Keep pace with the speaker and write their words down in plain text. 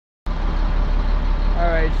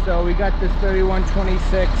Alright, so we got this 3126, a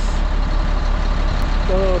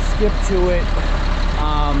little skip to it.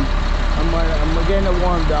 I'm getting it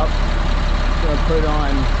warmed up. Gonna put it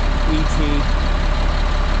on ET,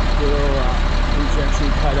 do a little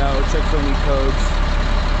injection cutout, check for any codes.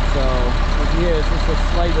 So if you hear it's just a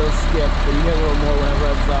slight little skip, but you hear a little more when it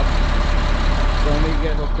revs up. So let me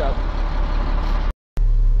get hooked up.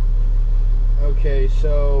 Okay,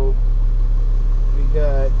 so we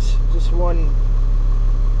got just one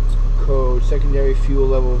code, secondary fuel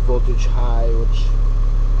level voltage high, which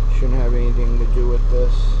shouldn't have anything to do with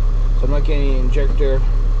this. So I'm not getting any injector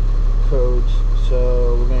codes,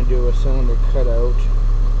 so we're going to do a cylinder cutout.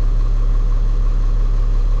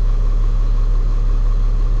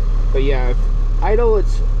 But yeah, if idle,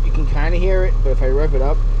 you can kind of hear it, but if I rev it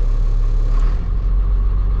up,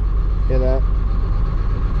 hear that?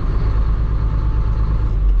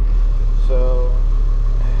 So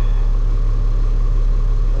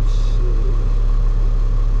let's see.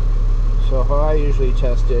 So how I usually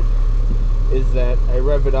test it is that I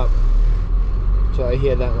rev it up so I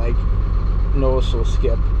hear that like noticeable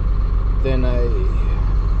skip. Then I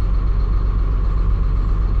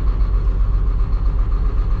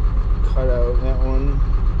cut out that one.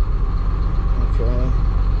 Okay.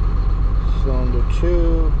 Cylinder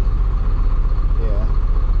 2. Yeah.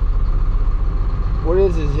 What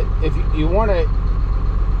is if you want to,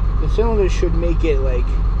 the cylinder should make it like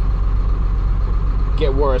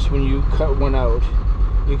get worse when you cut one out.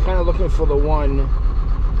 You're kind of looking for the one,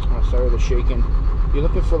 oh sorry the shaking, you're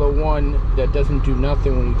looking for the one that doesn't do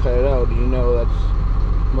nothing when you cut it out, and you know that's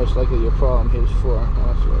most likely your problem. Here's 4,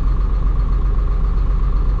 that's right.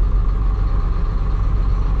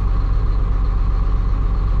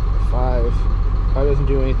 Five doesn't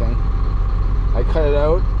do anything. I cut it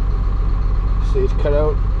out. See, it's cut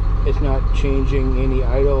out. It's not changing any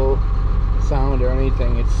idle sound or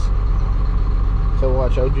anything. It's so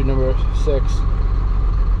watch. I would do number 6.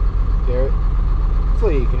 Hear it?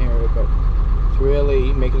 Hopefully you can hear it, but it's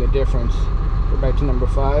really making a difference. Go back to number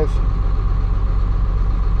 5.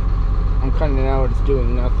 I'm cutting it out. It's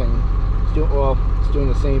doing nothing. It's doing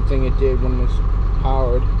the same thing it did when it's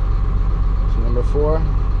powered. So number 4.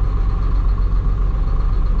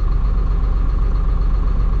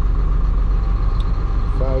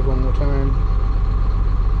 5 one more time.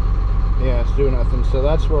 Yeah, it's doing nothing. So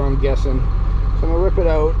that's where I'm guessing. So I'm gonna rip it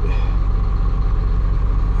out.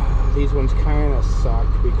 These ones kind of suck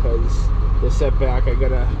because they're set back. I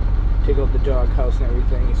gotta take out the dog house and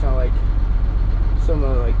everything. It's not like some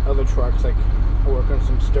of like other trucks. Like I work on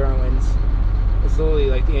some Sterlings. It's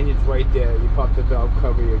literally like the engine's right there. You pop the valve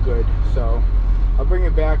cover, you're good. So I'll bring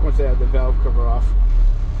it back once I have the valve cover off.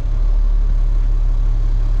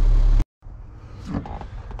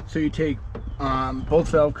 So you take both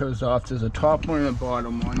valve covers off. There's a top one and a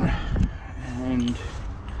bottom one, and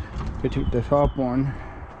you take the top one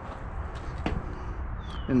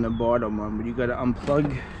and the bottom one, but you got to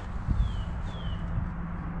unplug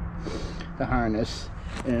the harness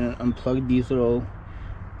and unplug these little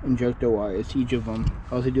injector wires, each of them.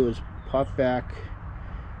 All you do is pop back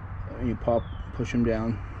and you push them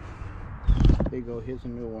down. There you go. Here's a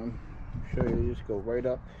new one. I'll show you. You just go right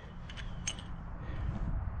up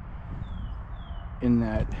in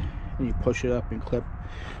that, and you push it up and clip.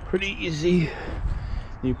 Pretty easy.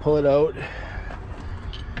 You pull it out,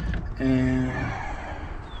 and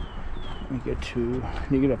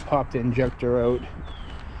you're gonna pop the injector out,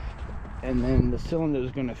 and then the cylinder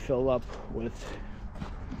is gonna fill up with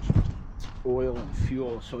oil and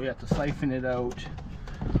fuel. So we have to siphon it out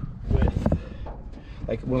with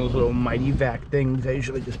like one of those little mighty vac things. I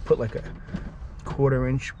usually just put like a 1/4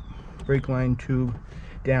 inch brake line tube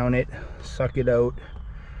down it, suck it out.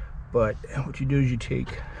 But what you do is you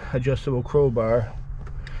take adjustable crowbar,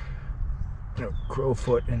 crow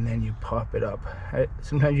foot, and then you pop it up.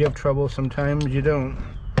 Sometimes you have trouble, sometimes you don't,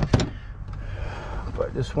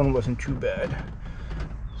 but this one wasn't too bad.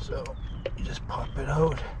 So you just pop it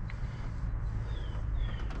out.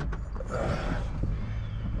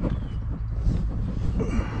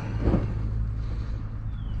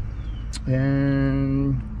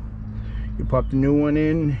 And you pop the new one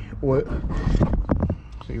in, so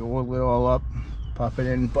you oil it all up, pop it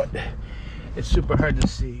in, but it's super hard to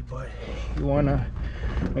see, but you want to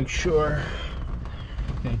make sure.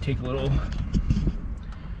 You take a little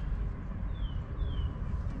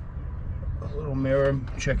mirror,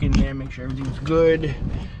 check in there, make sure everything's good.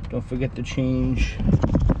 Don't forget to change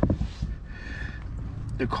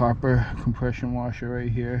the copper compression washer right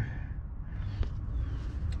here.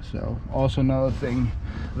 So also another thing,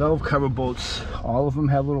 valve cover bolts, all of them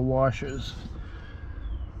have little washers.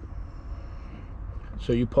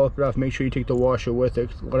 So you pull it off, make sure you take the washer with it.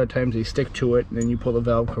 A lot of times they stick to it, and then you pull the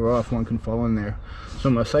valve cover off, one can fall in there. So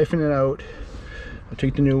I'm gonna siphon it out. I'll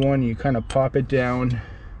take the new one, you kind of pop it down,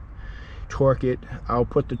 torque it. I'll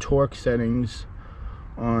put the torque settings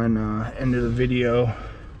on end of the video.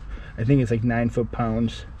 I think it's like 9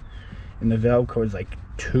 foot-pounds, and the valve cover is like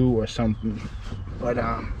 2 or something. But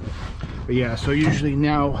yeah, so usually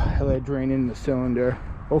now I let it drain in the cylinder.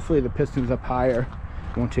 Hopefully the piston's up higher,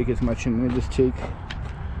 it won't take as much. And I just take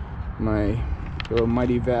my little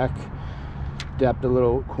Mighty Vac, adapt a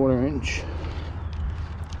little quarter or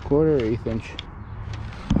 1/8 inch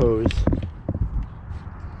hose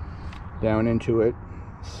down into it,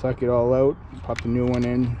 suck it all out, pop the new one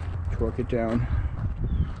in, torque it down.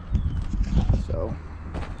 So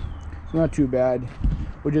it's not too bad.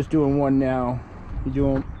 We're just doing one now. You're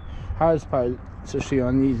doing hardest part, especially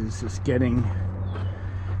on these, is just getting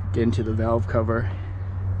to the valve cover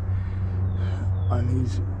on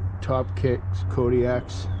these top kicks,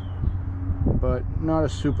 Kodiaks, but not a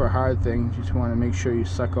super hard thing. You just want to make sure you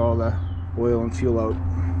suck all the oil and fuel out.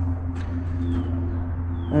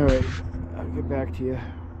 Alright, I'll get back to you.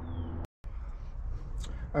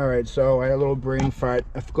 Alright, so I had a little brain fart.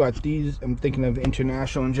 I forgot these. I'm thinking of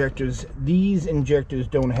International injectors. These injectors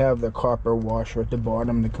don't have the copper washer at the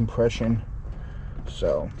bottom, the compression.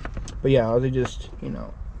 So, but yeah, they just, you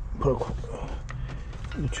know, put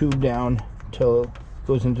the tube down till it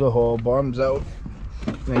goes into the hole, bottoms out,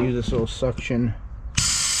 and I use this little suction.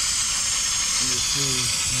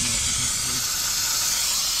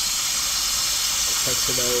 Cuts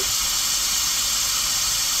it out.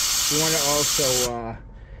 You want to also,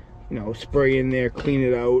 you know, spray in there, clean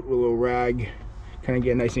it out with a little rag, kind of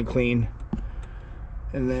get nice and clean.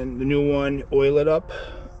 And then the new one, oil it up,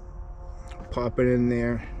 pop it in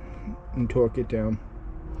there, and torque it down.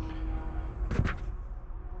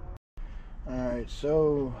 Alright,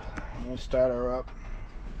 so I'm going to start her up.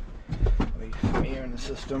 At least some air in the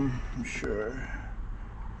system, I'm sure.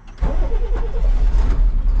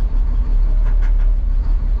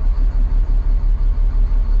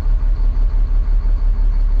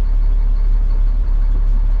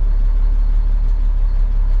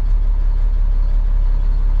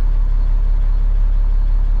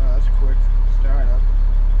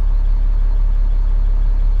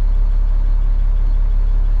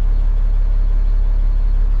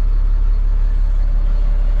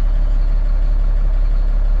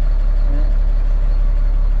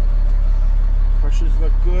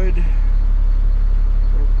 Look good.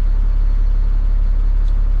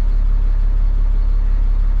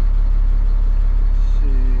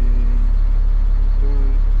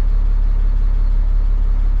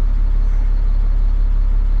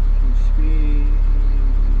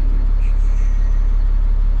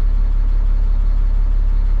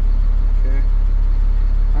 Okay.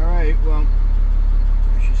 All right. Well,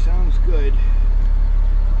 she sounds good.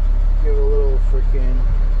 Give it a little freaking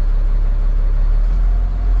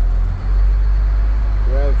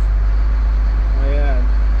rev. Oh yeah,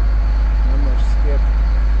 no more skip.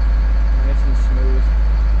 Nice and smooth.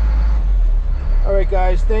 Alright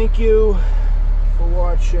guys, thank you for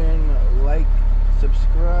watching. Like,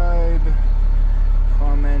 subscribe,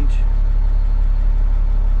 comment.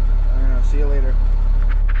 I don't know, see you later.